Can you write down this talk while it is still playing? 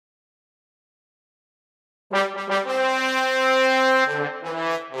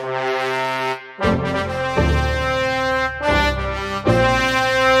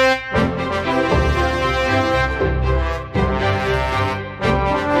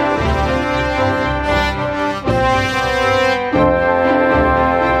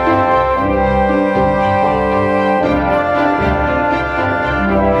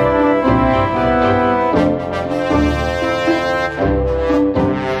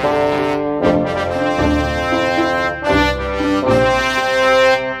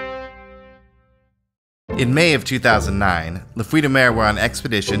In May of 2009, the Fruits de Mer were on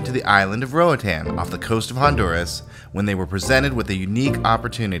expedition to the island of Roatan off the coast of Honduras when they were presented with a unique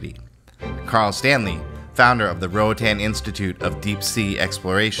opportunity. Karl Stanley, founder of the Roatan Institute of Deep Sea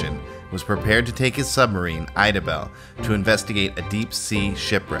Exploration, was prepared to take his submarine, Idabel, to investigate a deep sea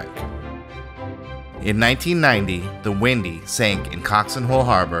shipwreck. In 1990, the Wendy sank in Coxon Hole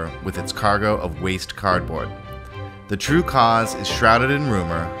Harbor with its cargo of waste cardboard. The true cause is shrouded in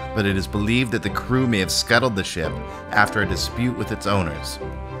rumor, but it is believed that the crew may have scuttled the ship after a dispute with its owners.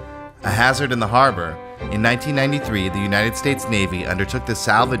 A hazard in the harbor, in 1993, the United States Navy undertook the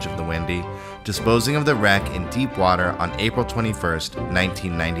salvage of the Wendy, disposing of the wreck in deep water on April 21,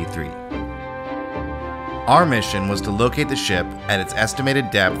 1993. Our mission was to locate the ship at its estimated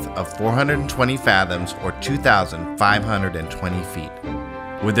depth of 420 fathoms or 2,520 feet.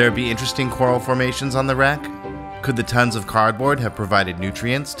 Would there be interesting coral formations on the wreck? Could the tons of cardboard have provided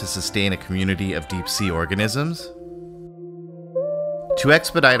nutrients to sustain a community of deep-sea organisms? To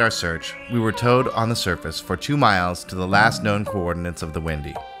expedite our search, we were towed on the surface for 2 miles to the last known coordinates of the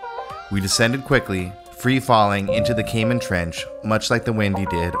Wendy. We descended quickly, free-falling into the Cayman Trench, much like the Wendy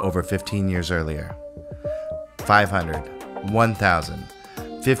did over 15 years earlier. 500, 1,000,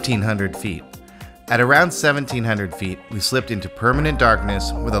 1,500 feet. At around 1,700 feet, we slipped into permanent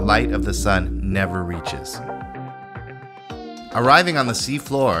darkness where the light of the sun never reaches. Arriving on the sea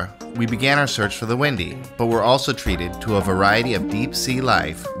floor, we began our search for the Wendy, but were also treated to a variety of deep-sea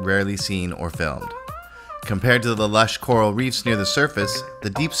life rarely seen or filmed. Compared to the lush coral reefs near the surface, the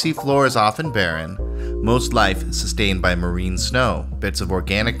deep-sea floor is often barren, most life sustained by marine snow, bits of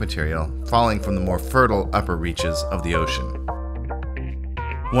organic material falling from the more fertile upper reaches of the ocean.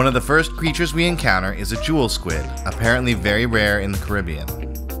 One of the first creatures we encounter is a jewel squid, apparently very rare in the Caribbean.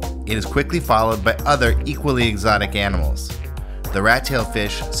 It is quickly followed by other equally exotic animals. The rat-tailed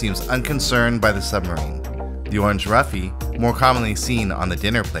fish seems unconcerned by the submarine. The orange roughy, more commonly seen on the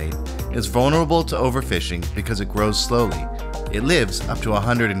dinner plate, is vulnerable to overfishing because it grows slowly. It lives up to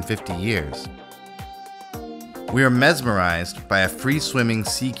 150 years. We are mesmerized by a free-swimming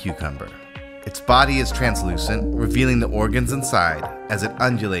sea cucumber. Its body is translucent, revealing the organs inside as it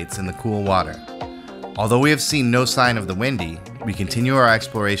undulates in the cool water. Although we have seen no sign of the Wendy, we continue our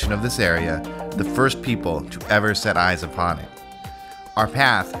exploration of this area, the first people to ever set eyes upon it. Our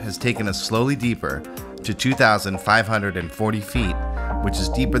path has taken us slowly deeper to 2,540 feet, which is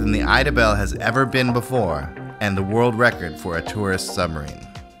deeper than the Idabel has ever been before, and the world record for a tourist submarine.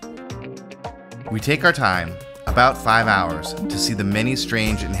 We take our time, about 5 hours, to see the many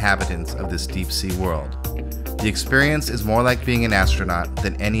strange inhabitants of this deep-sea world. The experience is more like being an astronaut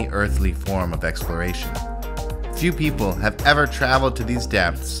than any earthly form of exploration. Few people have ever traveled to these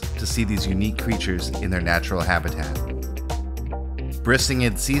depths to see these unique creatures in their natural habitat.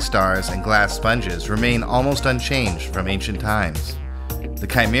 Bristling sea stars and glass sponges remain almost unchanged from ancient times. The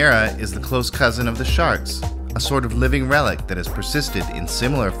chimera is the close cousin of the sharks, a sort of living relic that has persisted in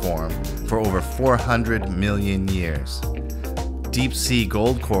similar form for over 400 million years. Deep-sea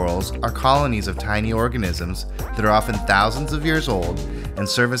gold corals are colonies of tiny organisms that are often thousands of years old and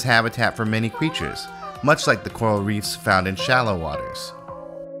serve as habitat for many creatures, much like the coral reefs found in shallow waters.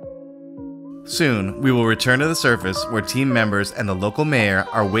 Soon, we will return to the surface where team members and the local mayor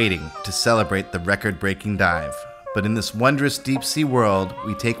are waiting to celebrate the record-breaking dive. But in this wondrous deep-sea world,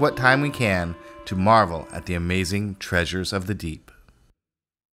 we take what time we can to marvel at the amazing treasures of the deep.